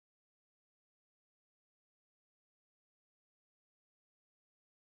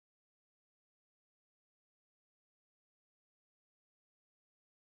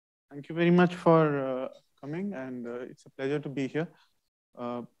Thank you very much for coming, and it's a pleasure to be here.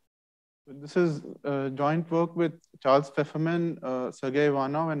 Uh, this is joint work with Charles Pfefferman, Sergei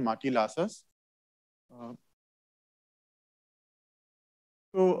Ivanov, and Marty Lasas. Uh,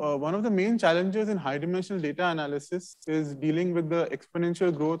 one of the main challenges in high-dimensional data analysis is dealing with the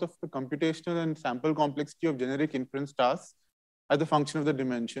exponential growth of the computational and sample complexity of generic inference tasks as a function of the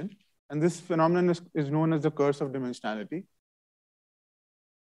dimension. And this phenomenon is known as the curse of dimensionality.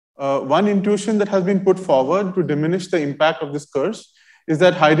 One intuition that has been put forward to diminish the impact of this curse is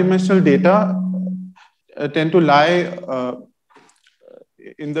that high-dimensional data tend to lie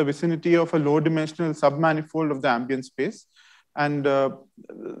in the vicinity of a low-dimensional submanifold of the ambient space. And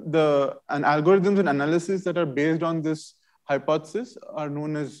algorithms and analysis that are based on this hypothesis are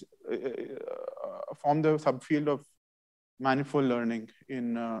known as, form the subfield of manifold learning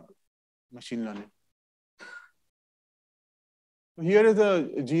in machine learning. Here is a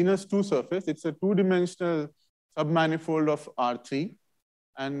genus 2 surface. It's a two-dimensional submanifold of R3.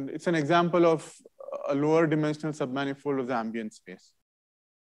 And it's an example of a lower dimensional submanifold of the ambient space.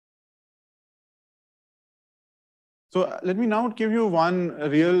 So let me now give you one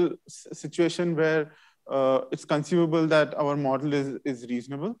real situation where it's conceivable that our model is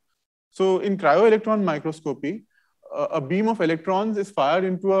reasonable. So in cryo-electron microscopy, a beam of electrons is fired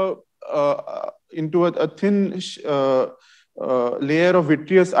into a thin layer of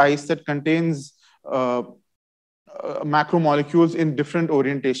vitreous ice that contains macromolecules in different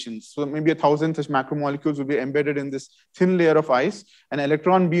orientations. So maybe 1,000 such macromolecules will be embedded in this thin layer of ice. An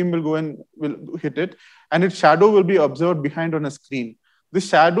electron beam will go and will hit it, and its shadow will be observed behind on a screen. This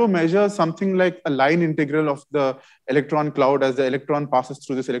shadow measures something like a line integral of the electron cloud as the electron passes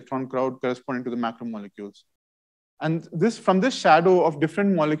through this electron cloud corresponding to the macromolecules. And from this shadow of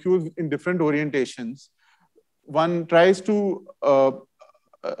different molecules in different orientations, one tries to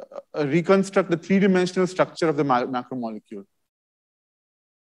reconstruct the three-dimensional structure of the macromolecule.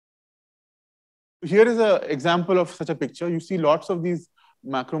 Here is an example of such a picture. You see lots of these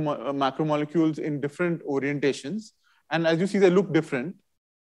macromolecules in different orientations. And as you see, they look different.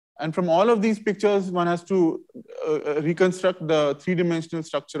 And from all of these pictures, one has to reconstruct the three-dimensional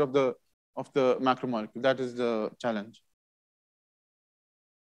structure of the macromolecule. That is the challenge.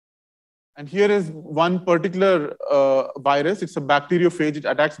 And here is one particular virus. It's a bacteriophage. It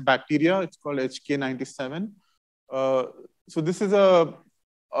attacks bacteria. It's called HK97. So this is a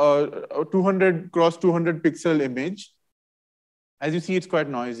 200 cross 200 pixel image. As you see, it's quite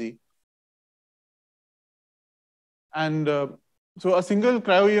noisy. And so a single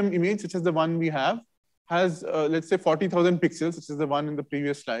cryo-EM image, such as the one we have, has, let's say, 40,000 pixels, which is the one in the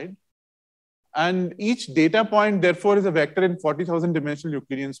previous slide. And each data point, therefore, is a vector in 40,000 dimensional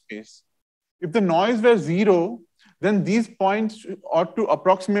Euclidean space. If the noise were zero, then these points ought to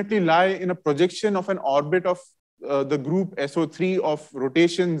approximately lie in a projection of an orbit of the group SO3 of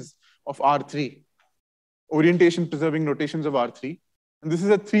rotations of R3, orientation preserving rotations of R3. And this is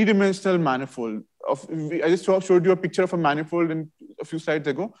a three-dimensional manifold. I just showed you a picture of a manifold a few slides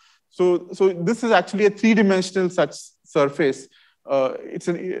ago. So this is actually a three-dimensional such surface. It's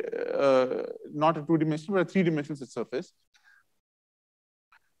not a two-dimensional, but a three-dimensional such surface.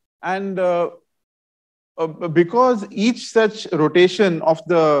 And because each such rotation of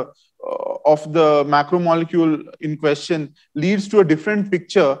the macromolecule in question leads to a different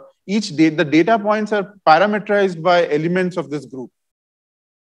picture, the data points are parameterized by elements of this group.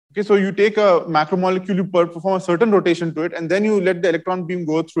 Okay, so you take a macromolecule, you perform a certain rotation to it, and then you let the electron beam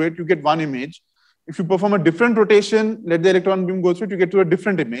go through it, you get one image. If you perform a different rotation, let the electron beam go through it, you get to a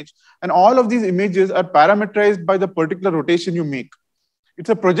different image. And all of these images are parameterized by the particular rotation you make. It's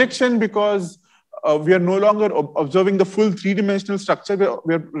a projection because we are no longer observing the full three-dimensional structure.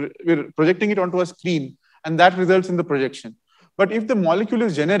 We're projecting it onto a screen, and that results in the projection. But if the molecule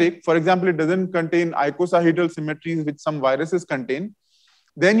is generic, for example, it doesn't contain icosahedral symmetries which some viruses contain,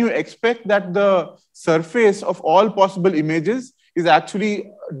 then you expect that the surface of all possible images is actually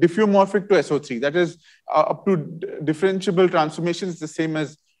diffeomorphic to SO3. That is, up to differentiable transformations, the same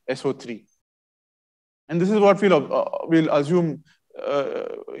as SO3. And this is what we'll assume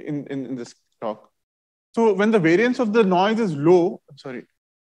in this talk. So when the variance of the noise is low, So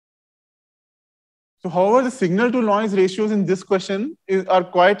however, the signal to noise ratios in this question are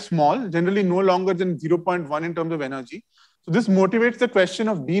quite small, generally no longer than 0.1 in terms of energy. So this motivates the question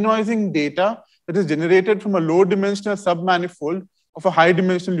of denoising data that is generated from a low dimensional submanifold of a high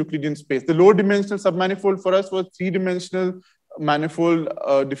dimensional Euclidean space. The low dimensional submanifold for us was three-dimensional manifold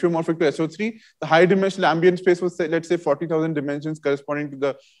diffeomorphic to SO3. The high dimensional ambient space was, let's say, 40,000 dimensions corresponding to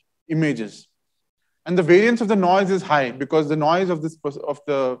the images. And the variance of the noise is high because the noise of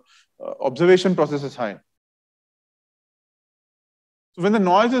the observation process is high. So when the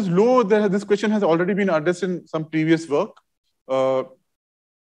noise is low, this question has already been addressed in some previous work. But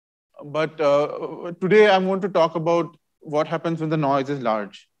today I'm going to talk about what happens when the noise is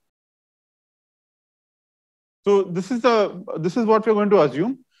large. So this is what we're going to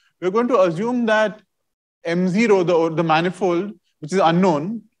assume. We're going to assume that M0, the manifold, which is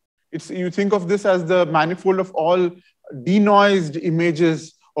unknown, you think of this as the manifold of all denoised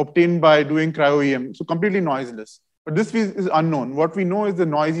images obtained by doing cryo-EM, so completely noiseless. But this is unknown. What we know is the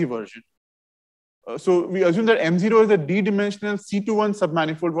noisy version. So we assume that M0 is a d-dimensional C21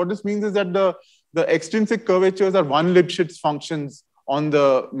 submanifold. What this means is that the extrinsic curvatures are one Lipschitz functions on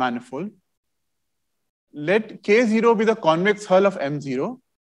the manifold. Let K0 be the convex hull of M0.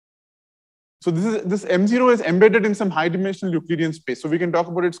 So this M0 is embedded in some high-dimensional Euclidean space. So we can talk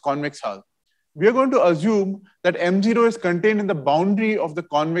about its convex hull. We are going to assume that M0 is contained in the boundary of the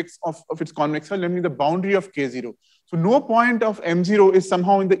convex of its convex hull, namely the boundary of K0. So no point of M0 is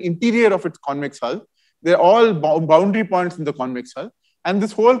somehow in the interior of its convex hull. They're all boundary points in the convex hull. And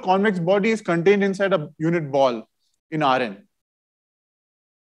this whole convex body is contained inside a unit ball in Rn.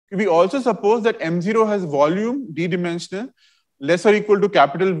 We also suppose that M0 has volume, d-dimensional, less or equal to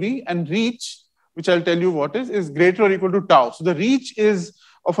capital V, and reach, which I'll tell you what is greater or equal to tau. So the reach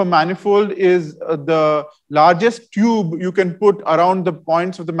of a manifold is the largest tube you can put around the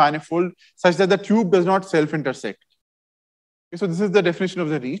points of the manifold such that the tube does not self-intersect. Okay, so this is the definition of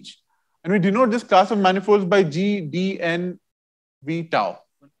the reach. And we denote this class of manifolds by G, D, N, V, tau.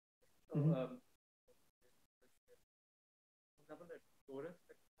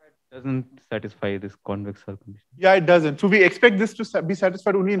 Doesn't satisfy this convex hull condition. Yeah, it doesn't. So we expect this to be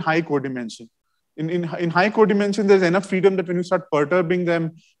satisfied only in high codimension. In high codimension, there's enough freedom that when you start perturbing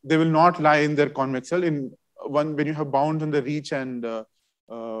them, they will not lie in their convex hull. When you have bounds on the reach and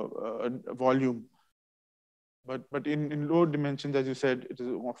volume. But in low dimensions, as you said, it is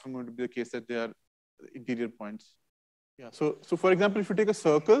often going to be the case that they are interior points. Yeah. So for example, if you take a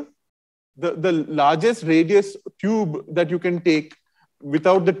circle, the largest radius tube that you can take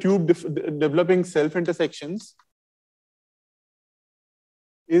without the tube developing self-intersections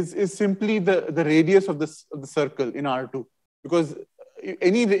is simply the radius of the circle in R2. Because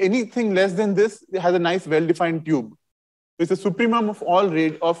anything less than this has a nice well-defined tube. It's a supremum of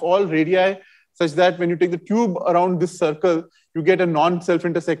all radii such that when you take the tube around this circle, you get a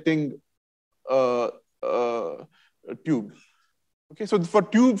non-self-intersecting tube. Okay, so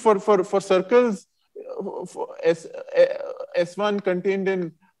for circles, for S1 contained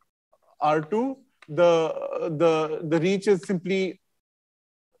in R2, the reach is simply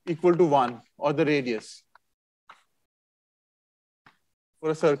equal to 1, or the radius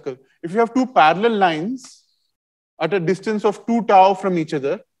for a circle. If you have two parallel lines at a distance of 2 tau from each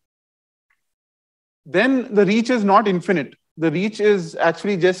other, then the reach is not infinite. The reach is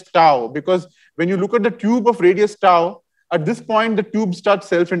actually just tau, because when you look at the tube of radius tau, at this point, the tube starts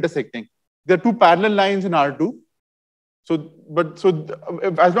self-intersecting. There are two parallel lines in R2. So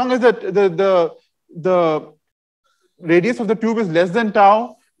as long as the radius of the tube is less than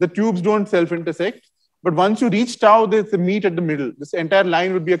tau, the tubes don't self-intersect. But once you reach tau, there's a meet at the middle. This entire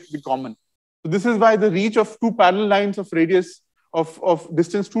line would be common. So this is why the reach of two parallel lines of radius of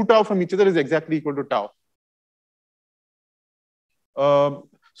distance 2 tau from each other is exactly equal to tau.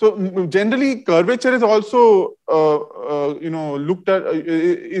 So generally, curvature is also looked at,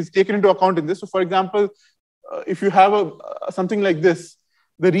 is taken into account in this. So for example, if you have something like this,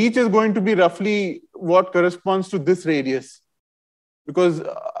 the reach is going to be roughly what corresponds to this radius, because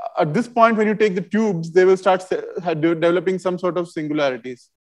at this point, when you take the tubes, they will start developing some sort of singularities.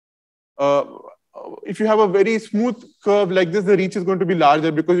 If you have a very smooth curve like this, the reach is going to be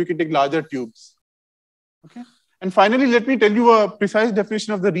larger because you can take larger tubes. Okay. And finally, let me tell you a precise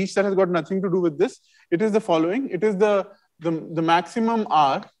definition of the reach that has got nothing to do with this. It is the following. It is the maximum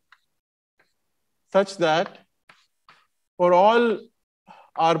R such that for all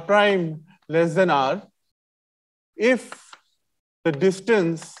R prime less than R, if the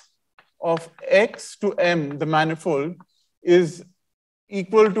distance of X to M, the manifold, is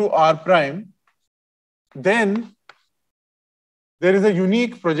equal to R prime, then there is a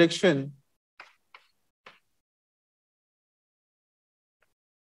unique projection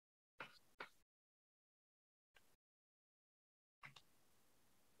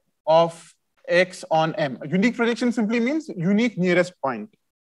of X on M. A unique projection simply means unique nearest point.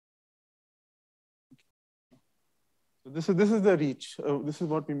 So this is the reach. This is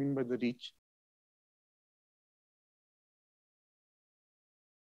what we mean by the reach.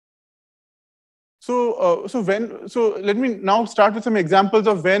 So let me now start with some examples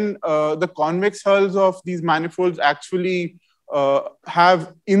of when the convex hulls of these manifolds actually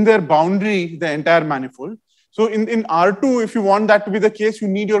have in their boundary the entire manifold. So in R2, if you want that to be the case, you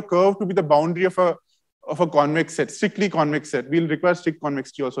need your curve to be the boundary of a convex set, strictly convex set. We'll require strict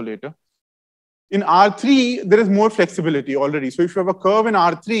convexity also later. In R3, there is more flexibility already. So if you have a curve in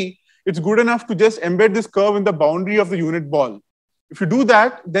R3, it's good enough to just embed this curve in the boundary of the unit ball. If you do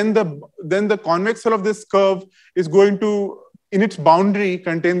that, then the convex hull of this curve is going to, in its boundary,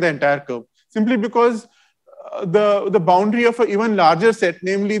 contain the entire curve. Simply because the boundary of an even larger set,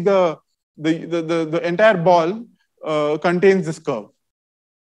 namely the entire ball, contains this curve.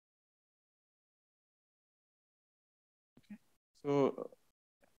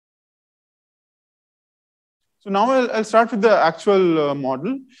 So now I'll start with the actual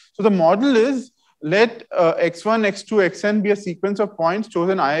model. So the model is, let x1, x2, xn be a sequence of points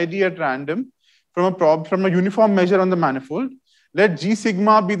chosen IID at random from a uniform measure on the manifold. Let G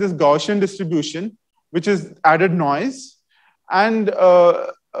sigma be this Gaussian distribution, which is added noise, and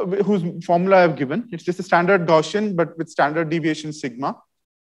whose formula I've given. It's just a standard Gaussian, but with standard deviation sigma.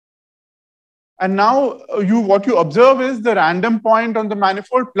 And now what you observe is the random point on the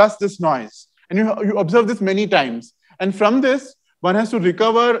manifold plus this noise. And you observe this many times. And from this, one has to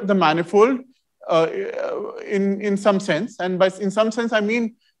recover the manifold in some sense. And in some sense, I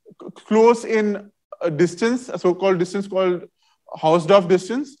mean close in a distance, a so-called distance called Hausdorff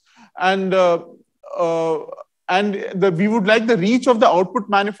distance. And we would like the reach of the output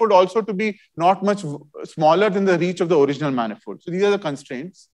manifold also to be not much smaller than the reach of the original manifold. So these are the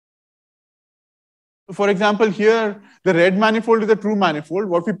constraints. For example, here, the red manifold is a true manifold.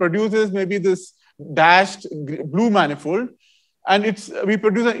 What we produce is maybe this dashed blue manifold. And we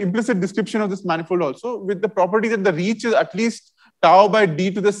produce an implicit description of this manifold also with the property that the reach is at least tau by d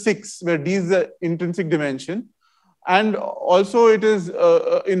to the 6, where d is the intrinsic dimension. And also it is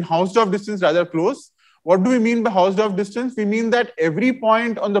in Hausdorff distance rather close. What do we mean by Hausdorff distance? We mean that every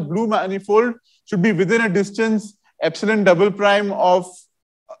point on the blue manifold should be within a distance epsilon double prime of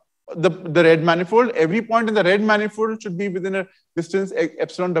the red manifold. Every point in the red manifold should be within a distance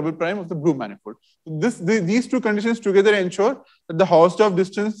epsilon double prime of the blue manifold. These two conditions together ensure that the Hausdorff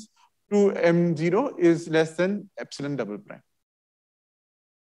distance to M0 is less than epsilon double prime.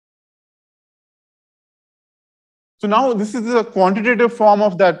 So now this is a quantitative form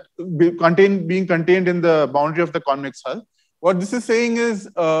of that being contained in the boundary of the convex hull. What this is saying is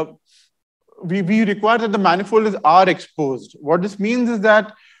we require that the manifold is R exposed. What this means is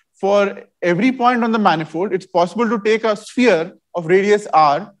that for every point on the manifold, it's possible to take a sphere of radius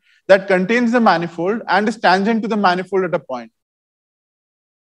R that contains the manifold and is tangent to the manifold at a point.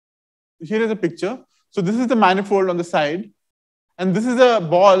 Here is a picture. So this is the manifold on the side. And this is a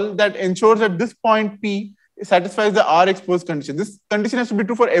ball that ensures that this point P satisfies the R exposed condition. This condition has to be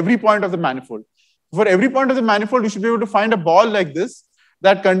true for every point of the manifold. For every point of the manifold, you should be able to find a ball like this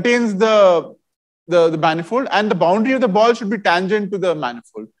that contains the manifold, and the boundary of the ball should be tangent to the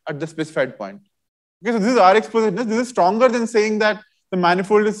manifold at the specified point. Okay, so this is R exposedness. This is stronger than saying that the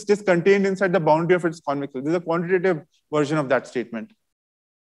manifold is just contained inside the boundary of its convex hull. This is a quantitative version of that statement.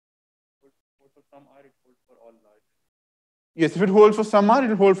 Yes, if it holds for some R, it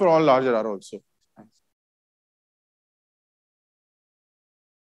will hold for all larger R also.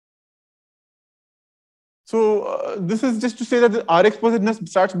 So this is just to say that the R exposedness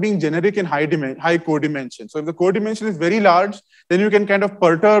starts being generic in high codimension. So if the codimension is very large, then you can kind of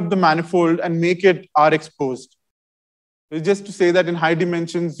perturb the manifold and make it R exposed. It's just to say that in high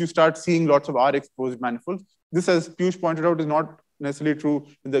dimensions, you start seeing lots of R exposed manifolds. This, as Piyush pointed out, is not necessarily true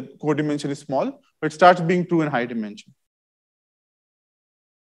when the codimension is small, but it starts being true in high dimension.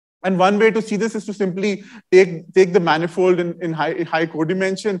 And one way to see this is to simply take the manifold in high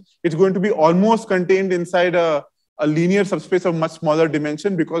codimension. It's going to be almost contained inside a linear subspace of much smaller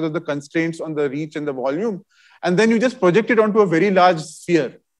dimension because of the constraints on the reach and the volume. And then you just project it onto a very large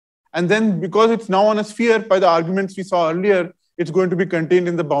sphere. And then because it's now on a sphere, by the arguments we saw earlier, it's going to be contained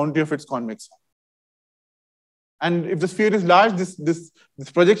in the boundary of its convex hull. And if the sphere is large, this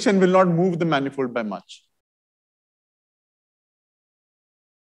projection will not move the manifold by much.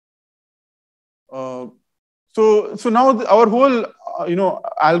 So now our whole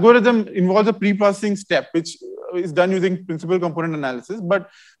algorithm involves a pre-processing step, which is done using principal component analysis. But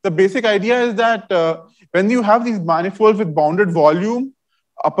the basic idea is that when you have these manifolds with bounded volume,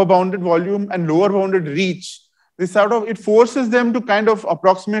 upper bounded volume, and lower bounded reach, it forces them to kind of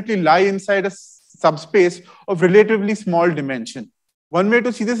approximately lie inside a subspace of relatively small dimension. One way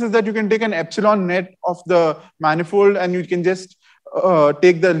to see this is that you can take an epsilon net of the manifold and you can just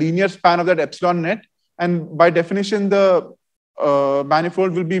take the linear span of that epsilon net, and by definition, the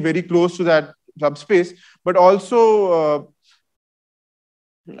manifold will be very close to that subspace, but also,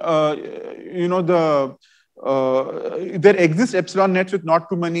 there exists epsilon nets with not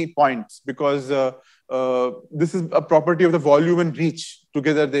too many points, because this is a property of the volume and reach.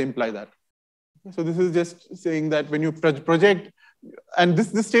 Together, they imply that. So this is just saying that when you project, and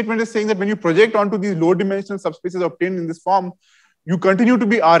this statement is saying that when you project onto these low-dimensional subspaces obtained in this form, you continue to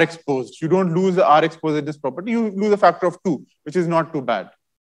be R exposed. You don't lose the R exposed at this property. You lose a factor of 2, which is not too bad.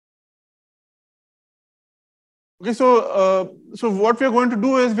 Okay, so what we are going to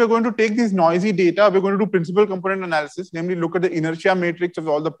do is we are going to take these noisy data. We're going to do principal component analysis, namely look at the inertia matrix of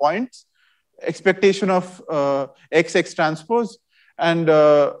all the points, expectation of x transpose, and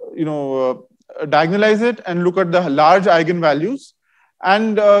diagonalize it and look at the large eigenvalues,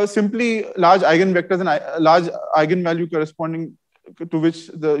 and simply large eigenvectors and large eigenvalue corresponding to which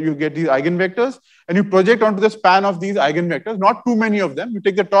you get these eigenvectors, and you project onto the span of these eigenvectors, not too many of them. You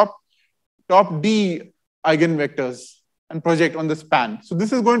take the top D eigenvectors and project on the span. So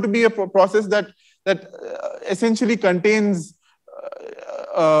this is going to be a process that essentially contains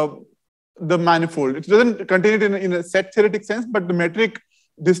the manifold. It doesn't contain it in a set theoretic sense, but the metric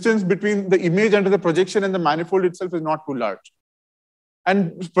distance between the image under the projection and the manifold itself is not too large.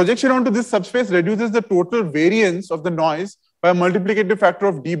 And projection onto this subspace reduces the total variance of the noise by a multiplicative factor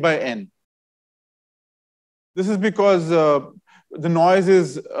of d by n. This is because the noise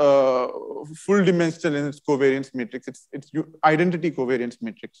is full dimensional in its covariance matrix. It's identity covariance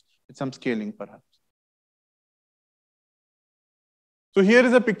matrix with some scaling, perhaps. So here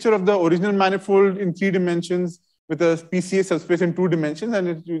is a picture of the original manifold in 3 dimensions with a PCA subspace in 2 dimensions, and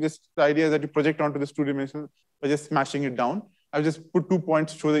the idea is that you project onto this 2 dimensions by just smashing it down. I've just put 2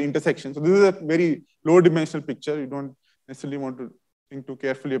 points to show the intersection. So this is a very low dimensional picture. You don't necessarily want to think too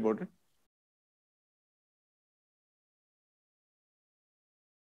carefully about it.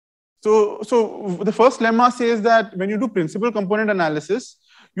 So the first lemma says that when you do principal component analysis,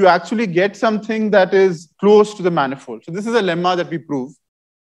 you actually get something that is close to the manifold. So this is a lemma that we prove.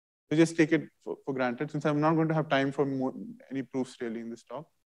 We just take it for granted, since I'm not going to have time for any proofs really in this talk.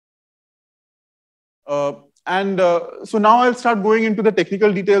 So now I'll start going into the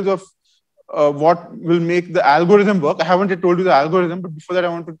technical details of what will make the algorithm work. I haven't yet told you the algorithm, but before that, I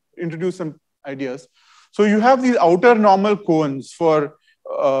want to introduce some ideas. So you have these outer normal cones for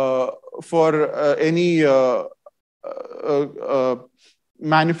any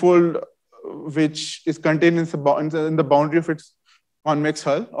manifold which is contained in the boundary of its convex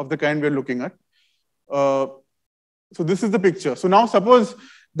hull of the kind we're looking at. So this is the picture. So now suppose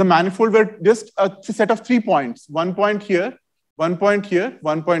the manifold were just a set of 3 points, 1 point here, 1 point here,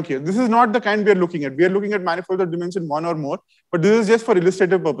 1 point here. This is not the kind we are looking at. We are looking at manifolds of dimension 1 or more, but this is just for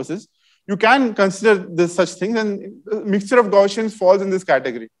illustrative purposes. You can consider this such things, and a mixture of Gaussians falls in this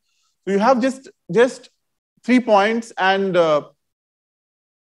category. So you have just 3 points, and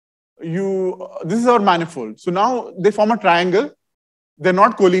this is our manifold. So now they form a triangle. They're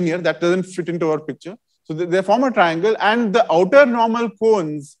not collinear. That doesn't fit into our picture. So they form a triangle, and the outer normal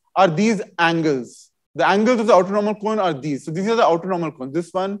cones are these angles. The angles of the outer normal cone are these. So these are the outer normal cones.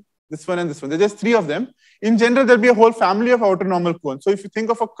 This one, and this one. There's just 3 of them. In general, there'll be a whole family of outer normal cones. So if you think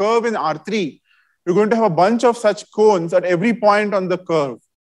of a curve in R3, you're going to have a bunch of such cones at every point on the curve,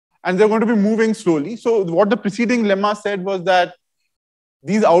 and they're going to be moving slowly. So what the preceding lemma said was that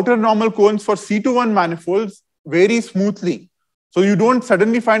these outer normal cones for C21 manifolds vary smoothly. So you don't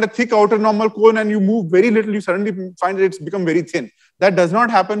suddenly find a thick outer normal cone and you move very little, you suddenly find that it's become very thin. That does not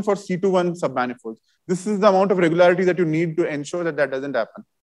happen for C21 submanifolds. This is the amount of regularity that you need to ensure that that doesn't happen.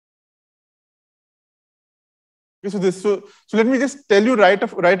 Okay, so let me just tell you right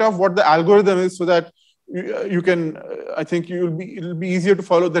off what the algorithm is, so that you can, I think it'll be easier to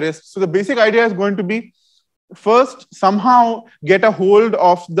follow the rest. So the basic idea is going to be, first, somehow get a hold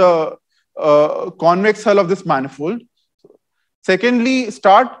of the convex hull of this manifold. Secondly,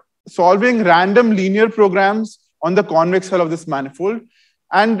 start solving random linear programs on the convex hull of this manifold.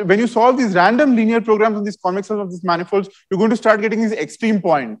 And when you solve these random linear programs on these convex hulls of these manifolds, you're going to start getting these extreme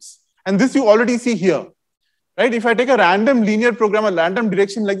points. And this you already see here. Right? If I take a random linear program, a random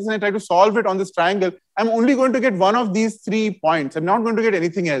direction like this, and I try to solve it on this triangle, I'm only going to get one of these 3 points. I'm not going to get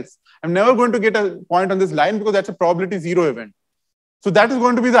anything else. I'm never going to get a point on this line, because that's a probability 0 event. So that is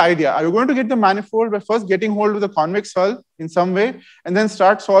going to be the idea. Are you going to get the manifold by first getting hold of the convex hull in some way, and then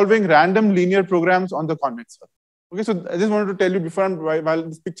start solving random linear programs on the convex hull? Okay, so I just wanted to tell you before, while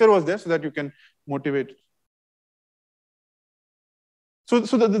this picture was there, so that you can motivate. So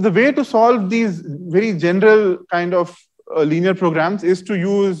the way to solve these very general kind of linear programs is to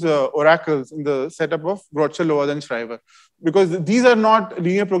use oracles in the setup of Grotcher, Loaz, and Shriver, because these are not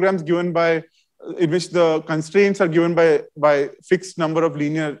linear programs given by in which the constraints are given by fixed number of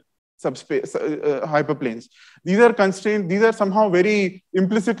linear subspace hyperplanes. These are constraints. These are somehow very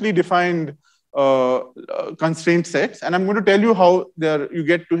implicitly defined constraint sets, and I'm going to tell you how you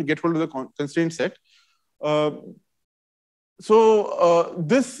get hold of the constraint set.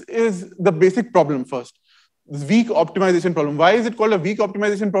 This is the basic problem first. This weak optimization problem. Why is it called a weak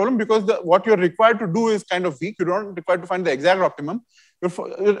optimization problem? Because what you're required to do is kind of weak. You're not required to find the exact optimum.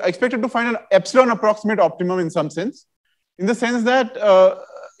 You're expected to find an epsilon approximate optimum in some sense, in the sense that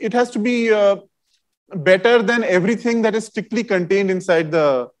it has to be better than everything that is strictly contained inside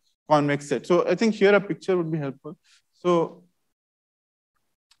the convex set. So I think here a picture would be helpful. So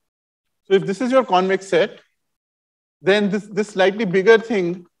if this is your convex set, then this slightly bigger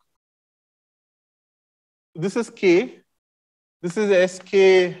thing, this is K, this is SK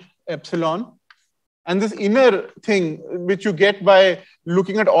epsilon, and this inner thing, which you get by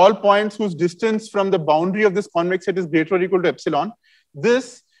looking at all points whose distance from the boundary of this convex set is greater or equal to epsilon,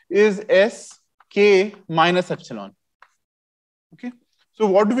 this is SK minus epsilon. Okay. So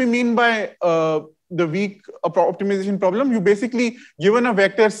what do we mean by the weak optimization problem? You basically, given a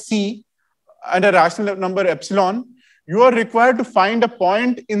vector C and a rational number epsilon, you are required to find a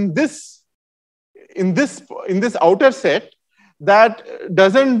point in this outer set that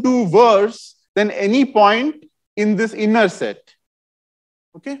doesn't do worse than any point in this inner set.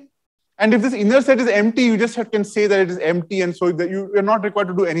 Okay. And if this inner set is empty, you just can say that it is empty, and so that you are not required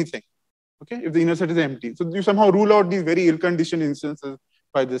to do anything. Okay, if the inner set is empty. So you somehow rule out these very ill-conditioned instances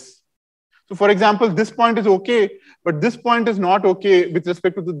by this. So for example, this point is okay, but this point is not okay with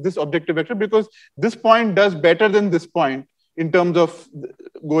respect to this objective vector, because this point does better than this point in terms of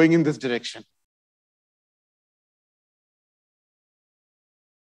going in this direction.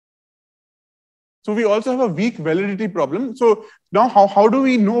 So we also have a weak validity problem. So now how do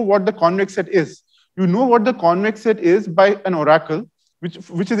we know what the convex set is? You know what the convex set is by an oracle, which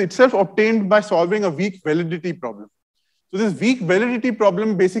is itself obtained by solving a weak validity problem. So this weak validity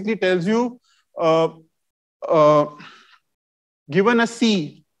problem basically tells you, given a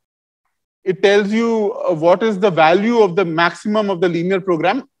C, it tells you what is the value of the maximum of the linear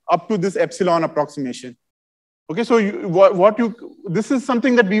program up to this epsilon approximation. Okay, so this is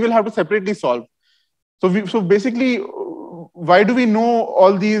something that we will have to separately solve. So basically, why do we know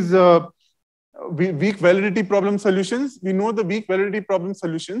all these weak validity problem solutions? We know the weak validity problem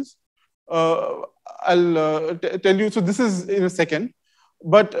solutions. I'll tell you. So this is in a second.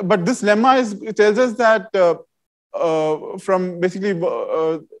 But this lemma it tells us that from basically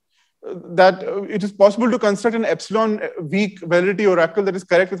that it is possible to construct an epsilon weak validity oracle that is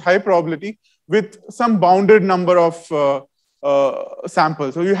correct with high probability with some bounded number of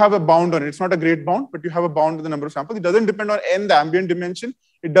samples. So you have a bound on it. It's not a great bound, but you have a bound on the number of samples. It doesn't depend on n, the ambient dimension.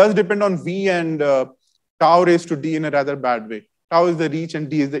 It does depend on v and tau raised to d in a rather bad way. Tau is the reach and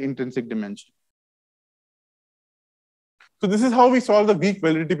d is the intrinsic dimension. So this is how we solve the weak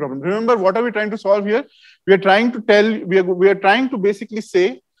validity problem. Remember, what are we trying to solve here? We are trying to basically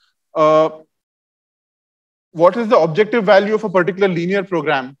say what is the objective value of a particular linear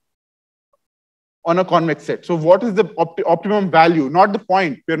program on a convex set. So what is the optimum value, not the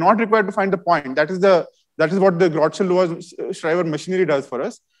point. We are not required to find the point. That is what the Grotcher, Loaz, Shriver machinery does for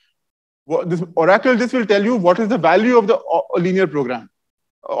us. This oracle, this will tell you what is the value of the linear program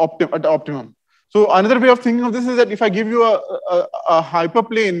at the optimum. So another way of thinking of this is that if I give you a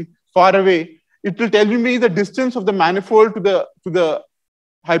hyperplane far away, it will tell me the distance of the manifold to the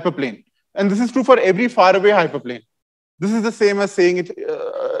hyperplane. And this is true for every far away hyperplane. This is the same as saying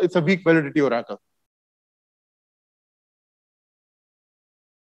it's a weak validity oracle.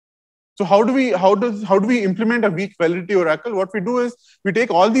 So how do we implement a weak validity oracle? What we do is we take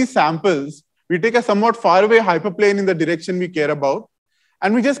all these samples, we take a somewhat far away hyperplane in the direction we care about,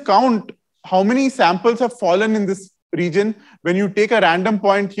 and we just count how many samples have fallen in this region when you take a random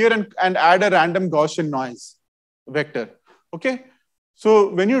point here and add a random Gaussian noise vector. Okay, so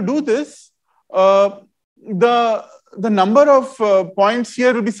when you do this, the number of points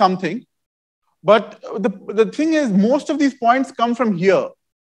here will be something, but the thing is, most of these points come from here.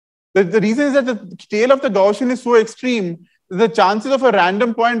 The reason is that the tail of the Gaussian is so extreme, the chances of a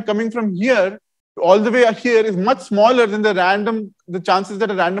random point coming from here all the way here is much smaller than the chances that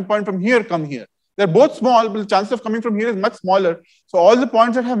a random point from here come here. They're both small, but the chances of coming from here is much smaller. So all the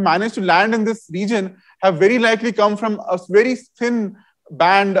points that have managed to land in this region have very likely come from a very thin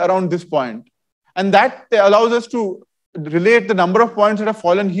band around this point. And that allows us to relate the number of points that have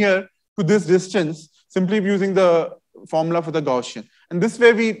fallen here to this distance, simply using the formula for the Gaussian. And this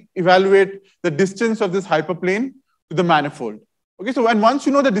way we evaluate the distance of this hyperplane to the manifold. Okay, so and once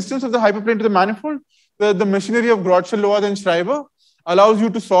you know the distance of the hyperplane to the manifold, the machinery of Grotschel, Loaz, and Schreiber allows you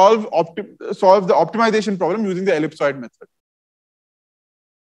to solve the optimization problem using the ellipsoid method.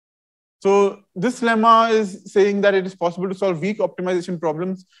 So this lemma is saying that it is possible to solve weak optimization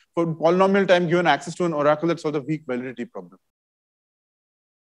problems for polynomial time given access to an oracle that solves a weak validity problem.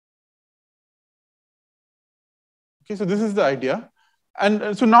 Okay, so this is the idea.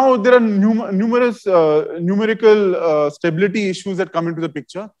 And so now there are numerous numerical stability issues that come into the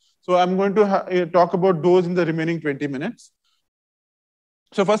picture. So I'm going to talk about those in the remaining 20 minutes.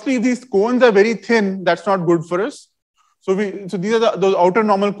 So firstly, if these cones are very thin, that's not good for us. So these are those outer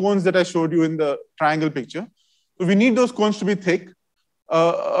normal cones that I showed you in the triangle picture. So we need those cones to be thick.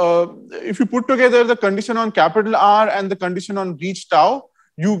 If you put together the condition on capital R and the condition on reach tau,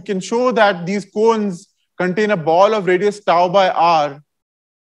 you can show that these cones contain a ball of radius tau by R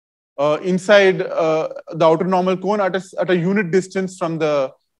inside the outer normal cone at a unit distance from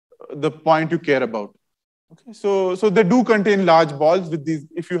the point you care about. Okay, so they do contain large balls with these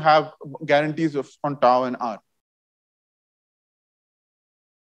if you have guarantees on tau and R.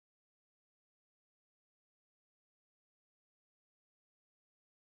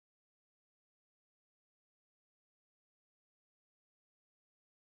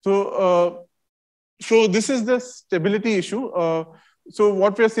 So this is the stability issue. So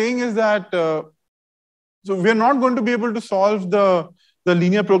what we're saying is that so we're not going to be able to solve the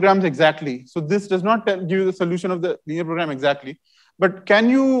linear programs exactly. So this does not give you the solution of the linear program exactly. But can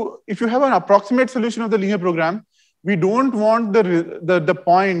you, if you have an approximate solution of the linear program, we don't want the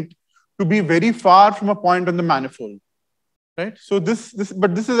point to be very far from a point on the manifold, right? So this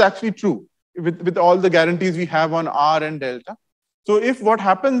is actually true with all the guarantees we have on R and delta. So if what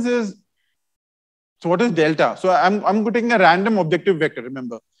happens is, so what is delta? So I'm taking a random objective vector,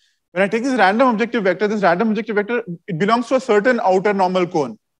 remember. When I take this random objective vector, it belongs to a certain outer normal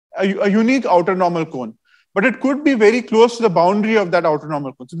cone, a unique outer normal cone. But it could be very close to the boundary of that outer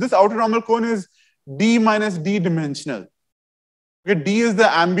normal cone. So this outer normal cone is D minus D dimensional. Okay, D is the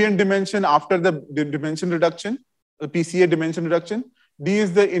ambient dimension after the dimension reduction, the PCA dimension reduction. D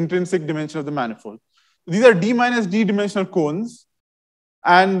is the intrinsic dimension of the manifold. These are D minus D dimensional cones.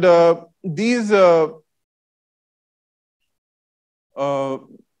 And these, the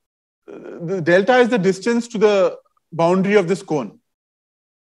delta is the distance to the boundary of this cone.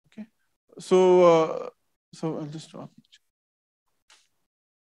 Okay, so I'll just draw a picture.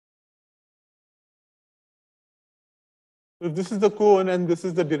 So if this is the cone and this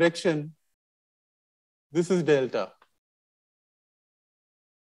is the direction, this is delta.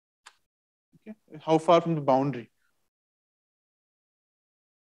 Okay, how far from the boundary?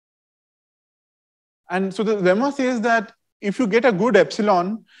 And so the lemma says that if you get a good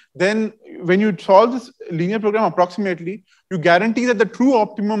epsilon, then when you solve this linear program approximately, you guarantee that the true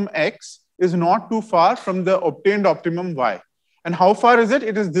optimum x is not too far from the obtained optimum y. And how far is it?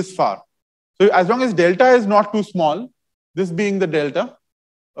 It is this far. So as long as delta is not too small, this being the delta,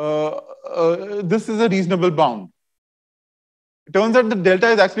 this is a reasonable bound. It turns out the delta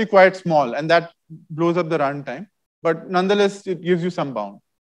is actually quite small, and that blows up the runtime. But nonetheless, it gives you some bound.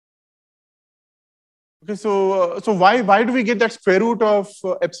 Okay, so why do we get that square root of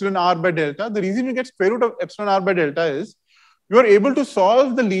epsilon r by delta? The reason you get square root of epsilon r by delta is you are able to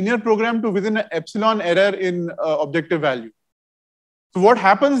solve the linear program to within an epsilon error in objective value. So what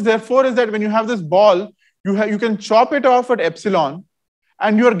happens therefore is that when you have this ball, you can chop it off at epsilon,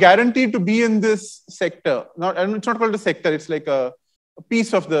 and you are guaranteed to be in this sector. It's not called a sector; it's like a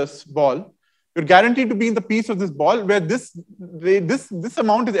piece of this ball. You're guaranteed to be in the piece of this ball where this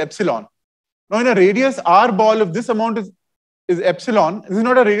amount is epsilon. Now, in a radius r ball, if this amount is epsilon, this is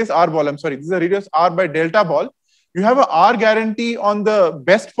not a radius r ball, I'm sorry, this is a radius r by delta ball. You have a r guarantee on the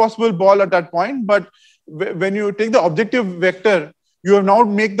best possible ball at that point, but when you take the objective vector, you have to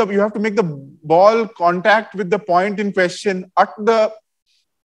make the ball contact with the point in question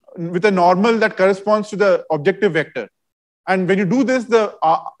with a normal that corresponds to the objective vector. And when you do this,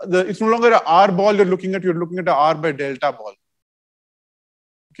 it's no longer a r ball you're looking at an r by delta ball.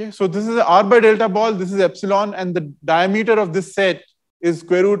 Okay, so this is an r by delta ball, this is epsilon, and the diameter of this set is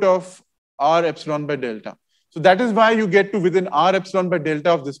square root of r epsilon by delta. So that is why you get to within r epsilon by delta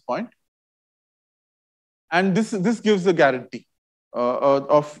of this point. And this gives the guarantee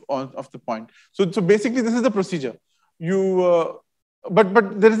of the point. So basically, this is the procedure.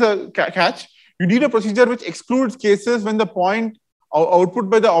 But there is a catch. You need a procedure which excludes cases when the point output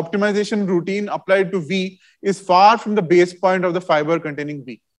by the optimization routine applied to V is far from the base point of the fiber containing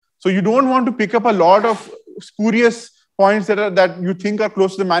V. So you don't want to pick up a lot of spurious points that you think are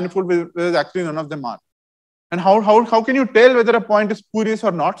close to the manifold, whereas actually none of them are. And how can you tell whether a point is spurious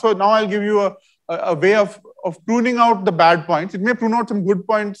or not? So now I'll give you a way of pruning out the bad points. It may prune out some good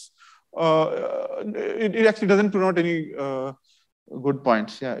points. It actually doesn't prune out any good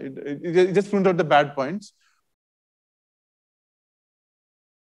points. Yeah, it just prunes out the bad points.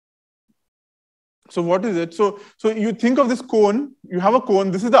 So what is it? So you think of this cone, you have a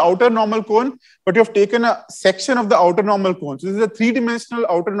cone, this is the outer normal cone, but you have taken a section of the outer normal cone. So this is a 3-dimensional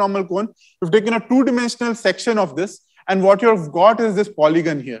outer normal cone. You've taken a 2-dimensional section of this, and what you've got is this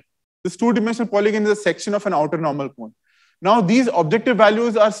polygon here. This 2-dimensional polygon is a section of an outer normal cone. Now these objective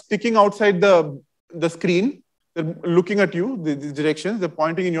values are sticking outside the screen. They're looking at you, these directions, they're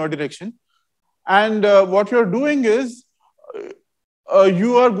pointing in your direction. And what you're doing is,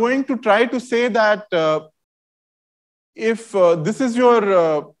 you are going to try to say that if this is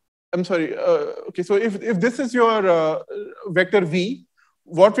your, okay, so if this is your vector v,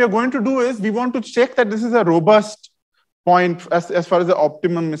 what we are going to do is we want to check that this is a robust point as far as the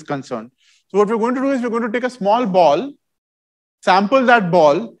optimum is concerned. So what we're going to do is we're going to take a small ball, sample that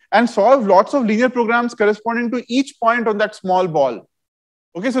ball, and solve lots of linear programs corresponding to each point on that small ball.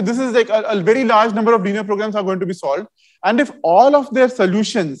 Okay, so this is like a very large number of linear programs are going to be solved. And if all of their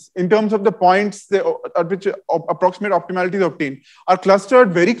solutions in terms of the points at which approximate optimality is obtained are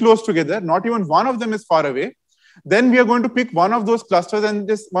clustered very close together, not even one of them is far away, then we are going to pick one of those clusters and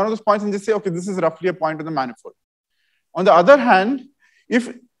just one of those points and just say, okay, this is roughly a point on the manifold. On the other hand,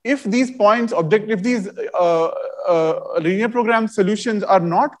 if these points, if these linear program solutions are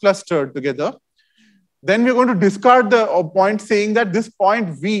not clustered together, then we're going to discard the point saying that this point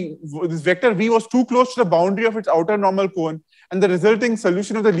v, this vector v was too close to the boundary of its outer normal cone, and the resulting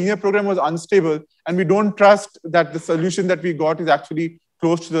solution of the linear program was unstable, and we don't trust that the solution that we got is actually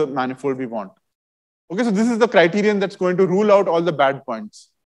close to the manifold we want. Okay, so this is the criterion that's going to rule out all the bad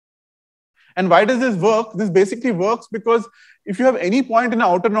points. And why does this work? This basically works because if you have any point in an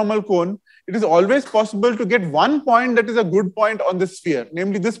outer normal cone, it is always possible to get one point that is a good point on this sphere,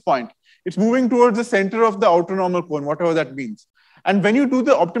 namely this point. It's moving towards the center of the outer normal cone, whatever that means. And when you do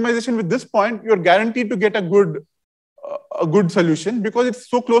the optimization with this point, you're guaranteed to get a good solution because it's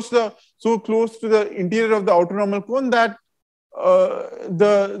so close to the interior of the outer normal cone that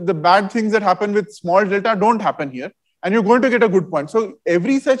the bad things that happen with small delta don't happen here, and you're going to get a good point. So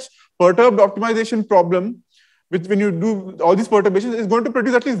every such perturbed optimization problem, when you do all these perturbations, is going to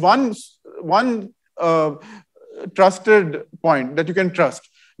produce at least one trusted point that you can trust.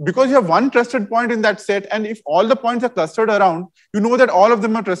 Because you have one trusted point in that set, and if all the points are clustered around, you know that all of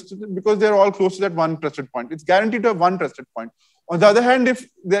them are trusted because they're all close to that one trusted point. It's guaranteed to have one trusted point. On the other hand, if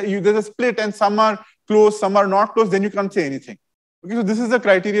there's a split and some are close, some are not close, then you can't say anything. Okay, so this is the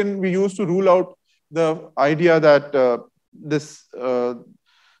criterion we use to rule out the idea that these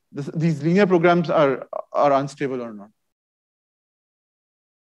linear programs are unstable or not.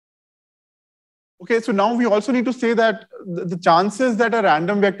 Okay, so now we also need to say that the chances that a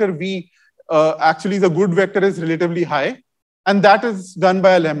random vector v actually is a good vector is relatively high, and that is done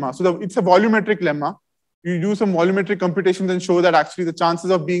by a lemma. So it's a volumetric lemma. You do some volumetric computations and show that actually the chances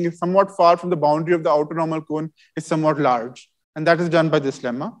of being somewhat far from the boundary of the outer normal cone is somewhat large, and that is done by this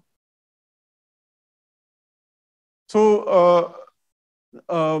lemma. So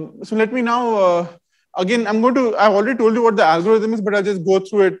let me now, again, I've already told you what the algorithm is, but I'll just go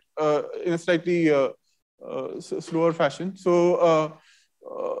through it in a slightly slower fashion. So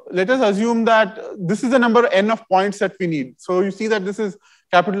let us assume that this is the number n of points that we need. So you see that this is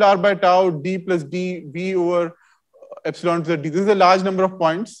capital R by tau, d plus d, v over epsilon to the d. This is a large number of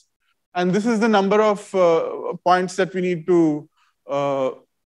points. And this is the number of points that we need to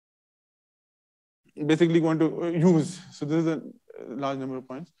basically going to use. So this is a large number of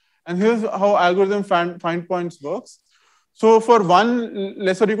points. And here's how algorithm find points works. So for 1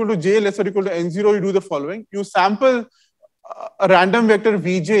 less or equal to j less or equal to n0, you do the following. You sample a random vector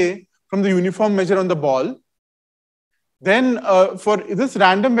vj from the uniform measure on the ball. Then for this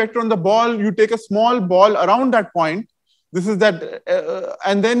random vector on the ball, you take a small ball around that point. This is that,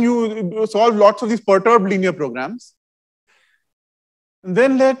 and then you solve lots of these perturbed linear programs. And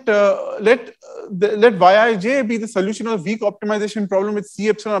then let Yij be the solution of the weak optimization problem with C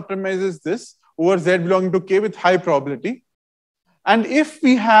epsilon optimizes this over Z belonging to K with high probability. And if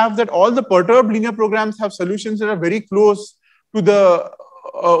we have that all the perturbed linear programs have solutions that are very close to the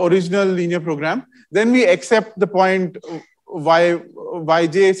original linear program, then we accept the point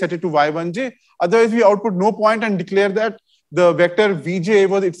Yj, set it to Y1j. Otherwise, we output no point and declare that the vector Vj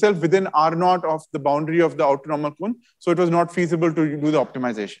was itself within R0 of the boundary of the outer normal cone. So it was not feasible to do the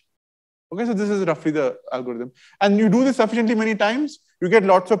optimization. Okay, so this is roughly the algorithm. And you do this sufficiently many times, you get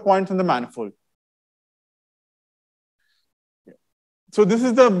lots of points on the manifold. So this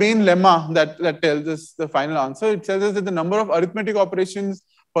is the main lemma that tells us the final answer. It tells us that the number of arithmetic operations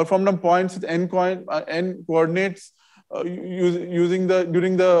performed on points with n coordinates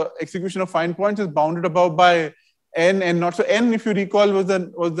during the execution of fine points is bounded above by n naught. So n, if you recall, was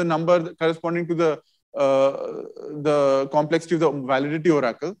the number corresponding to the complexity of the validity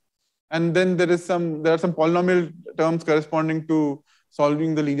oracle. And then there are some polynomial terms corresponding to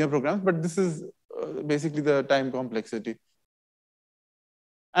solving the linear programs, but this is basically the time complexity.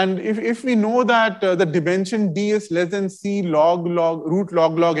 And if we know that the dimension d is less than c root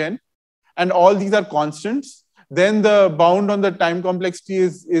log n, and all these are constants, then the bound on the time complexity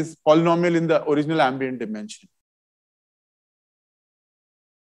is polynomial in the original ambient dimension.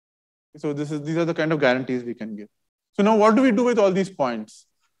 So these are the kind of guarantees we can give. So now what do we do with all these points?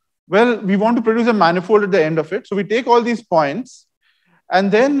 Well, we want to produce a manifold at the end of it. So we take all these points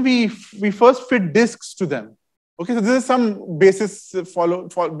and then we first fit disks to them. Okay, so this is some basis it's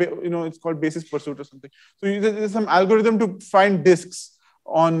called basis pursuit or something. So there's some algorithm to find disks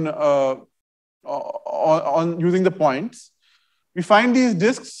on using the points. We find these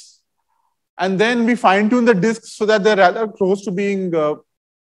disks and then we fine tune the disks so that they're rather close to being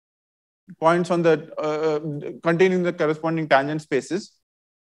points on the containing the corresponding tangent spaces.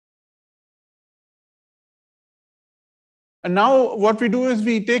 And now what we do is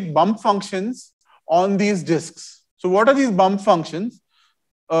we take bump functions on these disks. So what are these bump functions?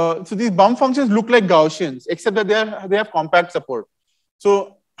 So these bump functions look like Gaussians, except that they have compact support.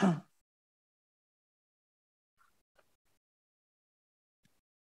 So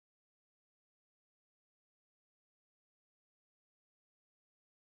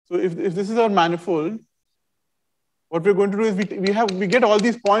if this is our manifold, what we're going to do is we get all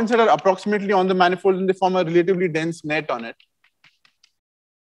these points that are approximately on the manifold and they form a relatively dense net on it.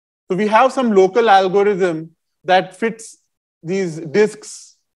 So we have some local algorithm that fits these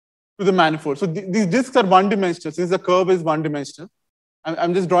disks to the manifold. So these disks are one-dimensional, since the curve is one-dimensional.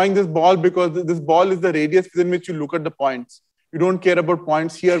 I'm just drawing this ball because this ball is the radius within which you look at the points. You don't care about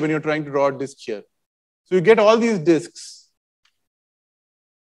points here when you're trying to draw a disk here. So you get all these disks.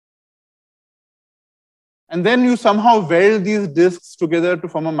 And then you somehow weld these disks together to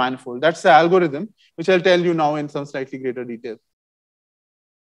form a manifold. That's the algorithm, which I'll tell you now in some slightly greater detail.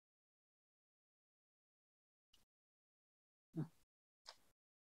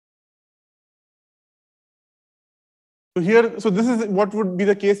 So this is what would be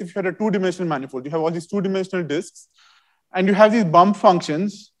the case if you had a two-dimensional manifold. You have all these two-dimensional disks, and you have these bump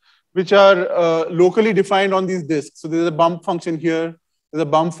functions, which are locally defined on these disks. So there's a bump function here, there's a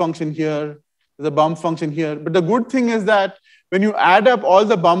bump function here, there's a bump function here. But the good thing is that when you add up all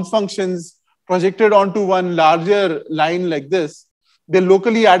the bump functions projected onto one larger line like this, they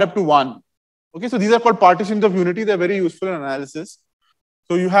locally add up to 1. Okay, so these are called partitions of unity. They're very useful in analysis.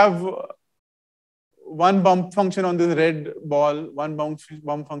 So you have one bump function on this red ball, one bump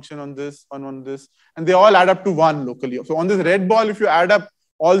function on this, one on this, and they all add up to 1 locally. So on this red ball, if you add up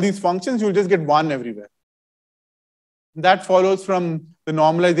all these functions, you'll just get 1 everywhere. That follows from the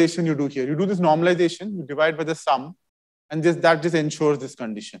normalization you do here. You do this normalization, you divide by the sum, and that just ensures this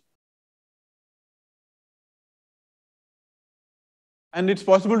condition. And it's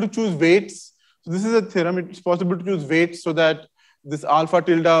possible to choose weights. So this is a theorem. It's possible to choose weights so that this alpha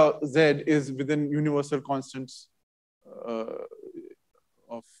tilde z is within universal constants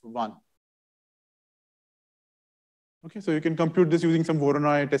of 1. Okay, so you can compute this using some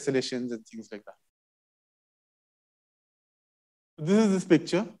Voronoi tessellations and things like that. This is this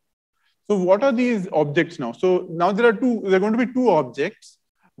picture. So what are these objects now? So now there are going to be 2 objects.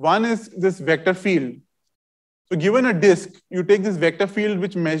 One is this vector field. So given a disk, you take this vector field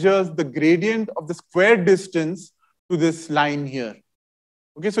which measures the gradient of the square distance to this line here.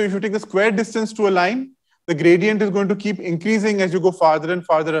 Okay, so if you take the square distance to a line, the gradient is going to keep increasing as you go farther and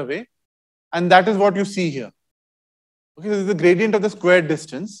farther away. And that is what you see here. Okay, so this is the gradient of the square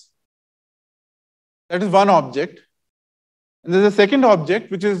distance. That is one object. And there's a second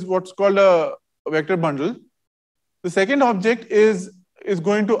object, which is what's called a vector bundle. The second object is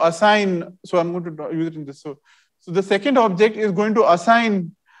going to assign, so I'm going to use it in this. So the second object is going to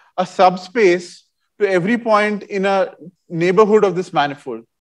assign a subspace to every point in a neighborhood of this manifold.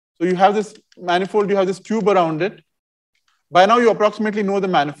 So you have this manifold, you have this tube around it. By now you approximately know the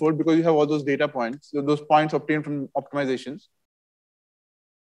manifold because you have all those data points, those points obtained from optimizations.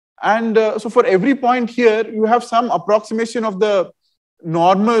 And so for every point here, you have some approximation of the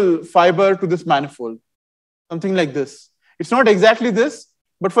normal fiber to this manifold, something like this. It's not exactly this,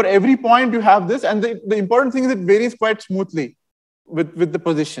 But for every point, you have this. And the important thing is it varies quite smoothly with the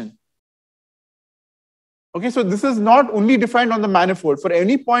position. Okay, so this is not only defined on the manifold. For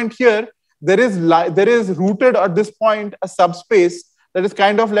any point here, there is rooted at this point a subspace that is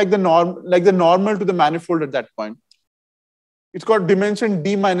kind of like the normal to the manifold at that point. It's got dimension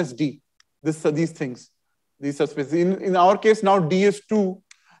d minus d. These things, these subspaces. In our case now, d is 2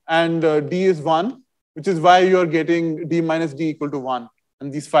 and d is 1, which is why you are getting d minus d equal to 1.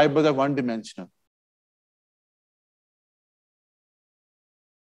 And these fibers are one-dimensional.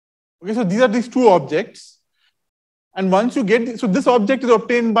 Okay, so these are these two objects. And once you get, so this object is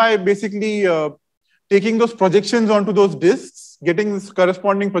obtained by basically taking those projections onto those disks, getting this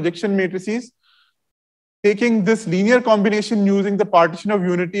corresponding projection matrices, taking this linear combination using the partition of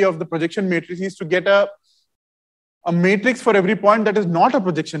unity of the projection matrices to get a matrix for every point that is not a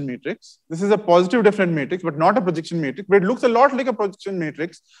projection matrix. This is a positive definite matrix, but not a projection matrix. But it looks a lot like a projection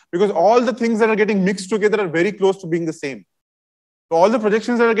matrix because all the things that are getting mixed together are very close to being the same. So all the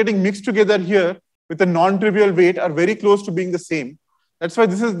projections that are getting mixed together here with a non-trivial weight are very close to being the same. That's why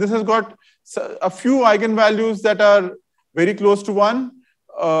this has got a few eigenvalues that are very close to 1.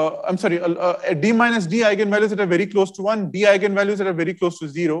 I'm sorry, d minus d eigenvalues that are very close to 1, d eigenvalues that are very close to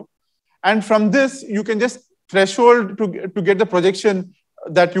 0. And from this, you can just threshold to get the projection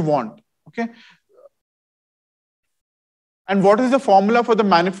that you want. Okay. And what is the formula for the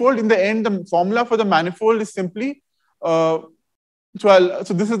manifold? In the end, the formula for the manifold is simply so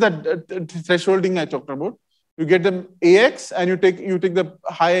this is that thresholding I talked about. You get the AX and you take the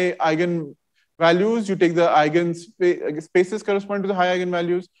high eigenvalues, you take the spaces corresponding to the high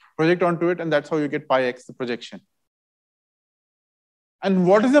eigenvalues, project onto it, and that's how you get pi x, the projection. And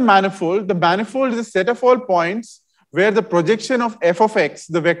what is the manifold? The manifold is a set of all points where the projection of f of x,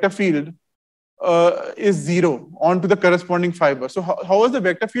 the vector field, is 0 onto the corresponding fiber. So how was the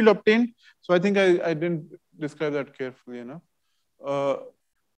vector field obtained? So I think I didn't describe that carefully enough.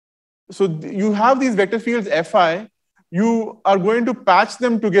 So you have these vector fields Fi. You are going to patch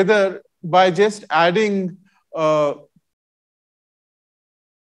them together by just adding. So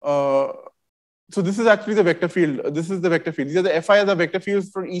this is actually the vector field. This is the vector field. These are the Fi are the vector fields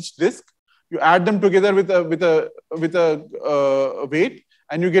for each disk. You add them together with a weight,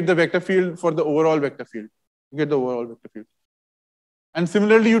 and you get the vector field for the overall vector field. You get the overall vector field. And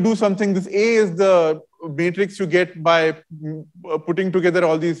similarly, you do something. This A is the matrix you get by putting together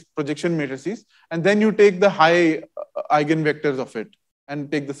all these projection matrices. And then you take the high eigenvectors of it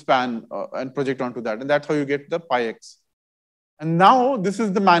and take the span and project onto that. And that's how you get the pi x. And now this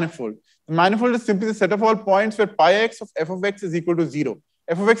is the manifold. The manifold is simply the set of all points where pi x of f of x is equal to 0.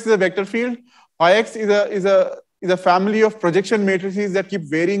 F of x is a vector field. Pi x is a family of projection matrices that keep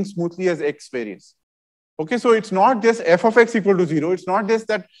varying smoothly as x varies. Okay, so it's not just f of x equal to 0. It's not just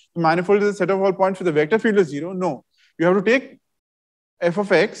that the manifold is a set of all points where the vector field is 0. No, you have to take f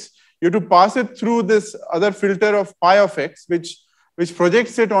of x, you have to pass it through this other filter of pi of x, which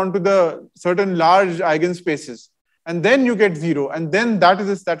projects it onto the certain large eigenspaces. And then you get 0. And then that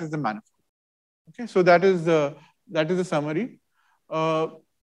is the manifold. Okay, so that is the summary. So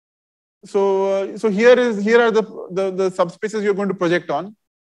here are the subspaces you're going to project on.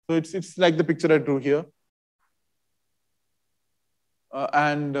 So it's like the picture I drew here.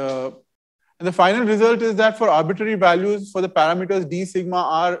 And the final result is that for arbitrary values for the parameters d, sigma,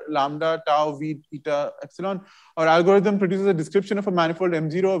 r, lambda, tau, v, eta, epsilon, our algorithm produces a description of a manifold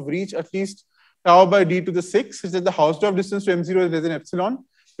M0 of reach at least tau by d to the 6, such that the Hausdorff distance to M0 is less than epsilon,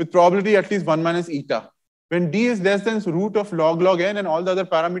 with probability at least 1 minus eta. When d is less than root of log n and all the other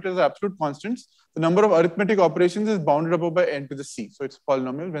parameters are absolute constants, the number of arithmetic operations is bounded above by n to the c. So it's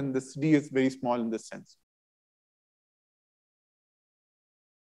polynomial when this d is very small in this sense.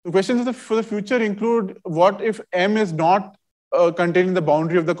 The questions for the future include what if M is not contained in the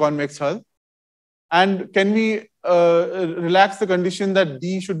boundary of the convex hull? And can we relax the condition that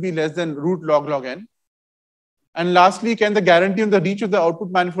D should be less than root log n? And lastly, can the guarantee on the reach of the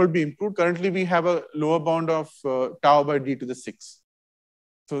output manifold be improved? Currently, we have a lower bound of tau by D to the 6.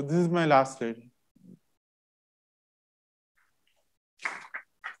 So this is my last slide.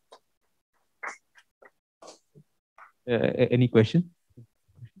 Any question?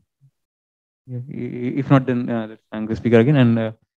 If not, then let's thank the speaker again. And